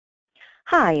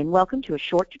Hi, and welcome to a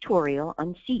short tutorial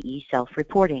on CE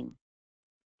self-reporting.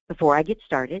 Before I get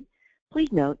started,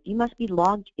 please note you must be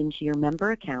logged into your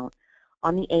member account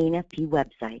on the ANFP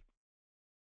website.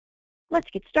 Let's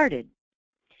get started.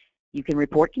 You can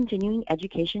report continuing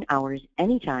education hours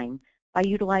anytime by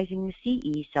utilizing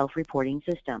the CE self-reporting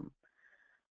system.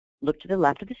 Look to the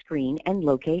left of the screen and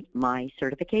locate My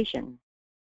Certification.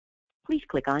 Please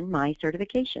click on My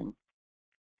Certification.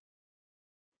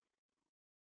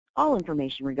 All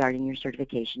information regarding your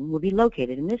certification will be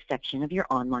located in this section of your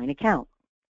online account.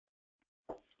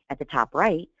 At the top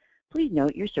right, please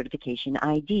note your certification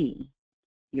ID,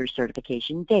 your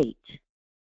certification date,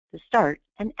 the start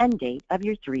and end date of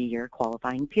your 3-year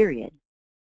qualifying period.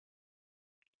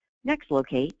 Next,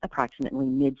 locate, approximately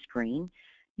mid-screen,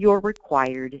 your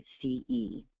required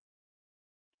CE.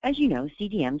 As you know,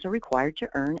 CDMs are required to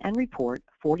earn and report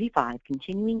 45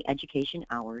 continuing education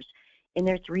hours in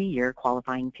their 3-year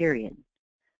qualifying period.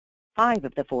 5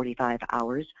 of the 45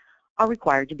 hours are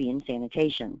required to be in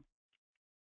sanitation.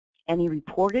 Any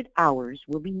reported hours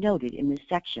will be noted in this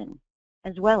section,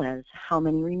 as well as how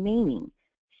many remaining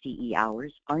CE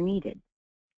hours are needed.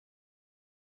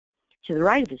 To the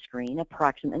right of the screen,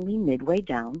 approximately midway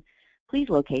down, please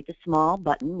locate the small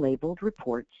button labeled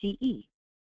Report CE.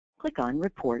 Click on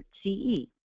Report CE.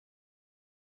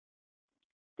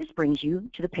 This brings you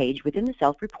to the page within the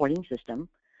self-reporting system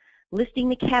listing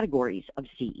the categories of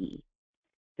CE.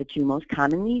 The 2 most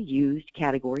commonly used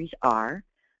categories are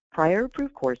prior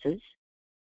approved courses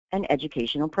and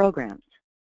educational programs.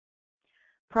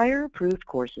 Prior approved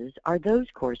courses are those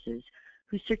courses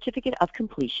whose certificate of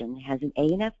completion has an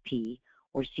ANFP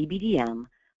or CBDM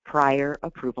prior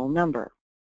approval number.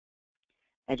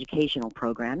 Educational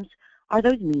programs are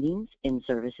those meetings,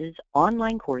 in-services,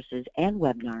 online courses, and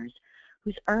webinars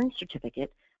whose earned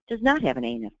certificate does not have an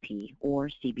ANFP or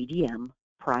CBDM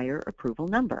prior approval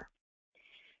number.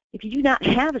 If you do not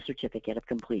have a certificate of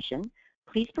completion,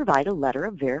 please provide a letter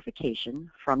of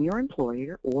verification from your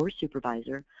employer or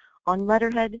supervisor on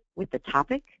letterhead with the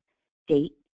topic,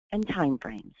 date, and time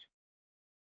frames.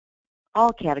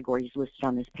 All categories listed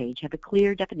on this page have a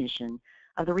clear definition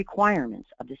of the requirements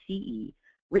of the CE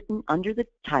written under the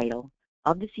title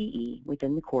of the CE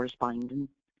within the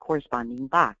corresponding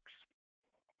box.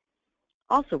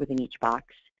 Also within each box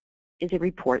is a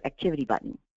Report Activity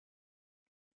button.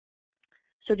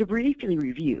 So to briefly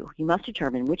review, you must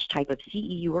determine which type of CE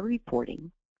you are reporting,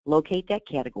 locate that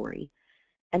category,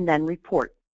 and then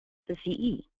report the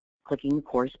CE, clicking the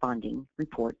corresponding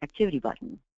Report Activity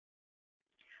button.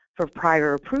 For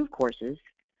prior approved courses,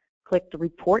 click the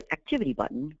Report Activity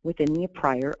button within the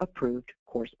prior approved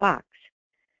course box.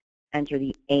 Enter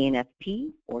the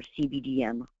ANFP or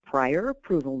CBDM prior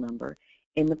approval number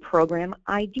in the Program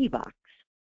ID box.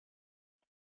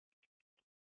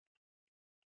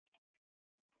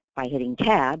 By hitting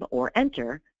Tab or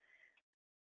Enter,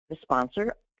 the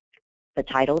sponsor, the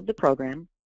title of the program,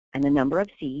 and the number of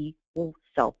CE will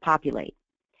self-populate.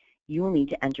 You will need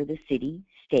to enter the city,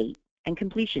 state, and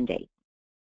completion date.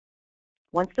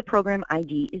 Once the program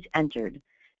ID is entered,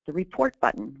 the Report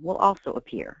button will also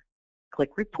appear.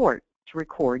 Click Report to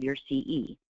record your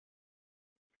CE.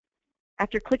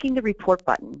 After clicking the Report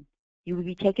button, you will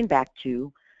be taken back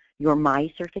to your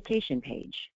My Certification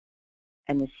page,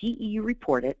 and the CE you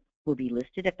reported will be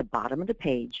listed at the bottom of the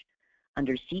page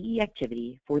under CE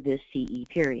activity for this CE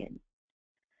period.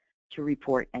 To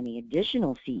report any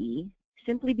additional CE,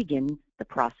 simply begin the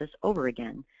process over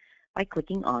again by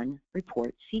clicking on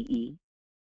Report CE,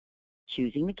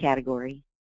 choosing the category,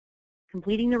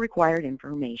 completing the required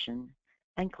information,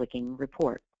 and clicking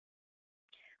Report.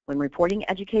 When reporting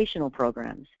educational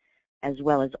programs, as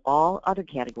well as all other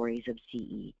categories of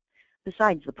CE,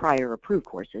 besides the prior approved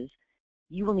courses,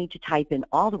 you will need to type in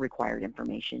all the required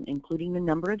information, including the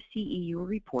number of CE you are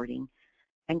reporting,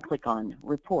 and click on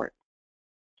Report.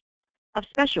 Of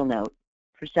special note,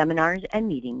 for seminars and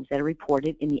meetings that are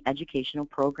reported in the educational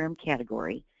program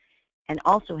category and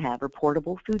also have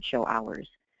reportable food show hours,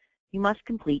 you must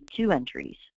complete 2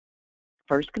 entries.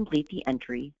 First, complete the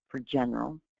entry for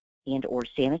general and/or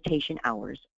sanitation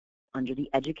hours under the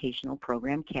educational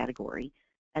program category,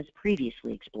 as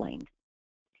previously explained.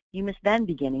 You must then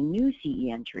begin a new CE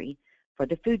entry for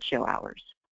the food show hours.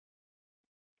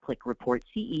 Click Report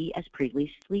CE as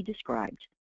previously described.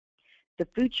 The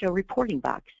food show reporting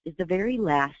box is the very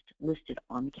last listed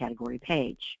on the category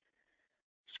page.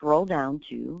 Scroll down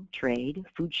to Trade,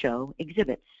 Food Show,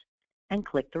 Exhibits, and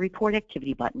click the Report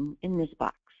Activity button in this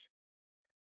box.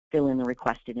 Fill in the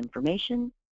requested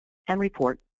information and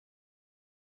report.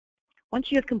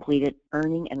 Once you have completed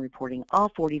earning and reporting all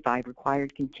 45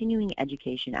 required continuing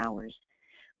education hours,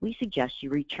 we suggest you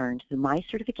return to the My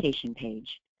Certification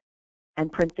page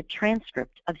and print the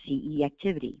transcript of CE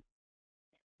activity.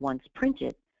 Once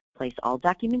printed, place all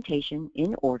documentation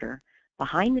in order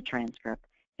behind the transcript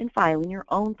and file in your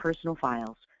own personal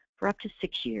files for up to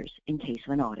 6 years in case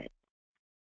of an audit.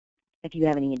 If you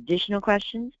have any additional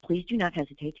questions, please do not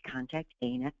hesitate to contact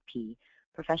ANFP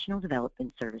Professional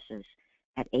Development Services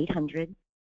at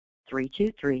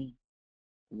 800-323-1908.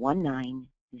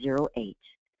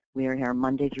 We are here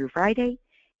Monday through Friday,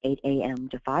 8 a.m.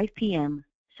 to 5 p.m.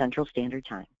 Central Standard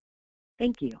Time.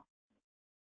 Thank you.